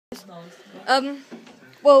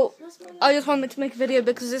Well, I just wanted to make a video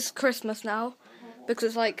because it's Christmas now, because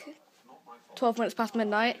it's like 12 minutes past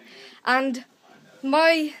midnight, and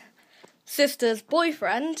my sister's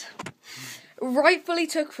boyfriend rightfully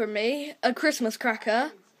took from me a Christmas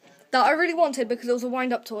cracker that I really wanted because it was a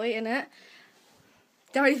wind-up toy in it.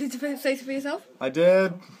 Do you have anything to say for yourself? I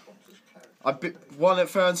did. I won it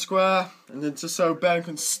fair and square, and then just so Ben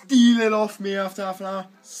can steal it off me after half an hour,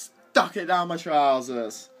 stuck it down my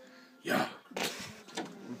trousers. Yeah.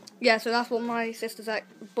 Yeah, so that's what my sister's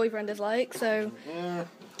boyfriend is like, so Yeah.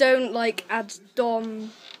 don't, add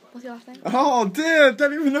Dom... What's your last name? Oh dear,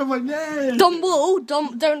 don't even know my name. Dom Wall.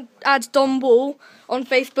 Don't add Dom Wall on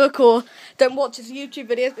Facebook, or don't watch his YouTube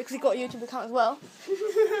videos because he's got a YouTube account as well.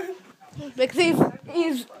 Because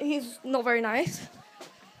he's not very nice.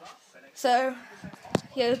 So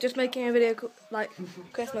yeah, just making a video like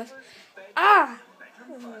Christmas. Ah!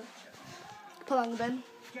 Pull on the bin.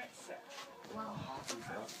 Well,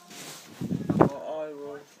 I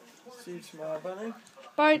will see you tomorrow, Bunny.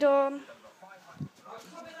 Bye, Dom.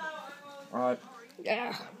 Alright.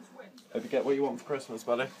 Yeah. Hope you get what you want for Christmas,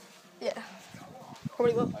 buddy. Yeah.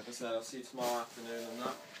 Probably will. Like I said, I'll see you tomorrow afternoon and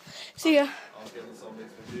that. See ya. I'll get the zombies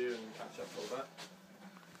with you and catch up a little bit.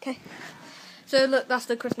 Okay. So look, that's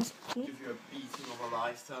the Christmas. Give you a beating of a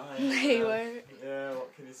lifetime. He won't. Yeah,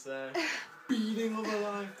 what can you say? Beating of a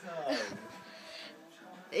lifetime.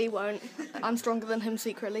 He won't. I'm stronger than him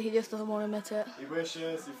secretly. He just doesn't want to admit it. He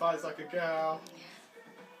wishes. He fights like a girl.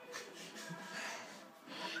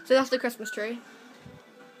 So that's the Christmas tree.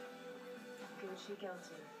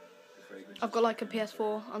 I've got like a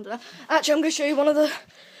PS4 under there. Actually, I'm going to show you one of the...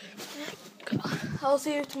 I'll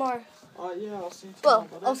see you tomorrow. Yeah, I'll see you tomorrow, Well,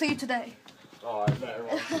 buddy. I'll see you today. Alright, later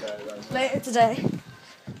on today then. Later today.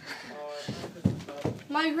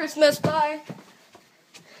 Merry Christmas, bye.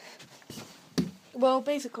 Well,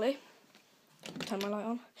 basically... Turn my light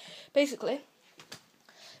on. Basically,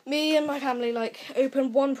 me and my family,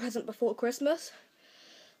 opened one present before Christmas.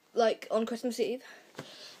 On Christmas Eve.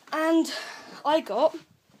 And I got...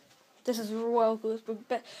 This is Royal Goose,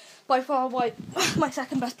 but by far my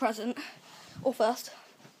second best present. Or first.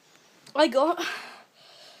 I got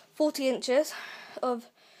 40 inches of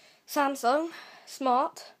Samsung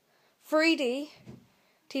Smart 3D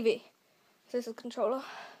TV. So this is a controller.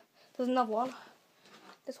 There's another one.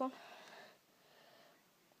 This one.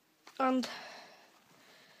 And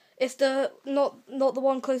it's the not the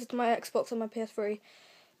one closer to my Xbox or my PS3.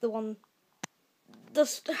 The one, the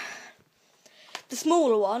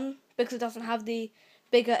smaller one, because it doesn't have the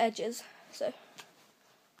bigger edges. So.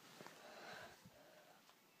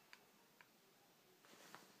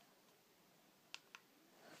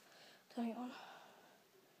 Turning it on.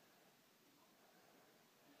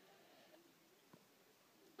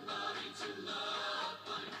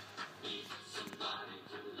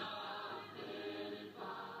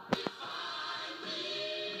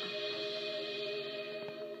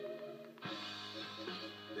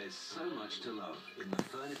 There's so much to love in the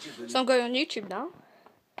furniture. So I'm going on YouTube now.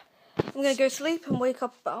 I'm going to go sleep and wake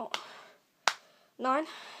up about 9.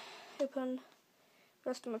 Open the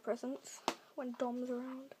rest of my presents when Dom's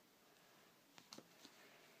around.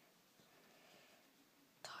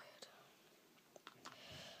 Tired.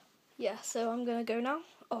 Yeah, so I'm going to go now.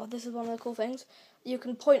 Oh, this is one of the cool things. You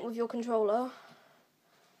can point with your controller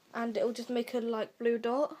and it will just make a blue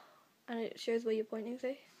dot and it shows where you're pointing,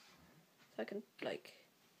 see? So I can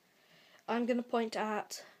I'm going to point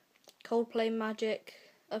at Coldplay Magic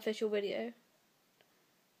official video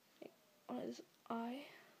on his eye.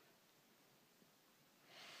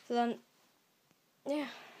 So then, yeah.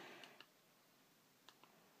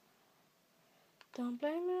 Don't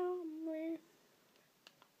blame it on me.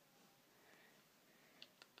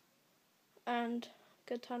 And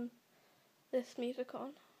good turn this music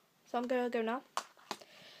on. So I'm going to go now.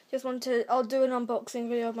 I'll do an unboxing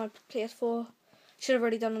video of my PS4. Should have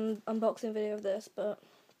already done an unboxing video of this, but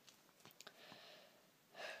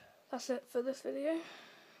that's it for this video.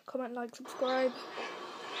 Comment, like, subscribe.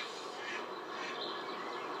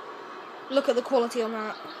 Look at the quality on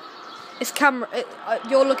that. It's camera.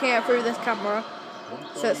 You're looking at it through this camera,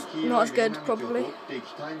 so it's not as good, probably. I'm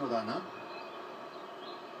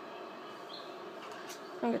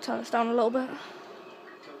going to turn this down a little bit.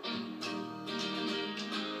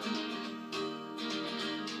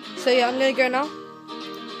 So yeah, I'm going to go now.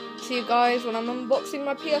 See you guys when I'm unboxing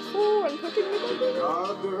my PS4 and putting it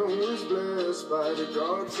on. God was blessed by the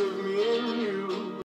gods of me and you.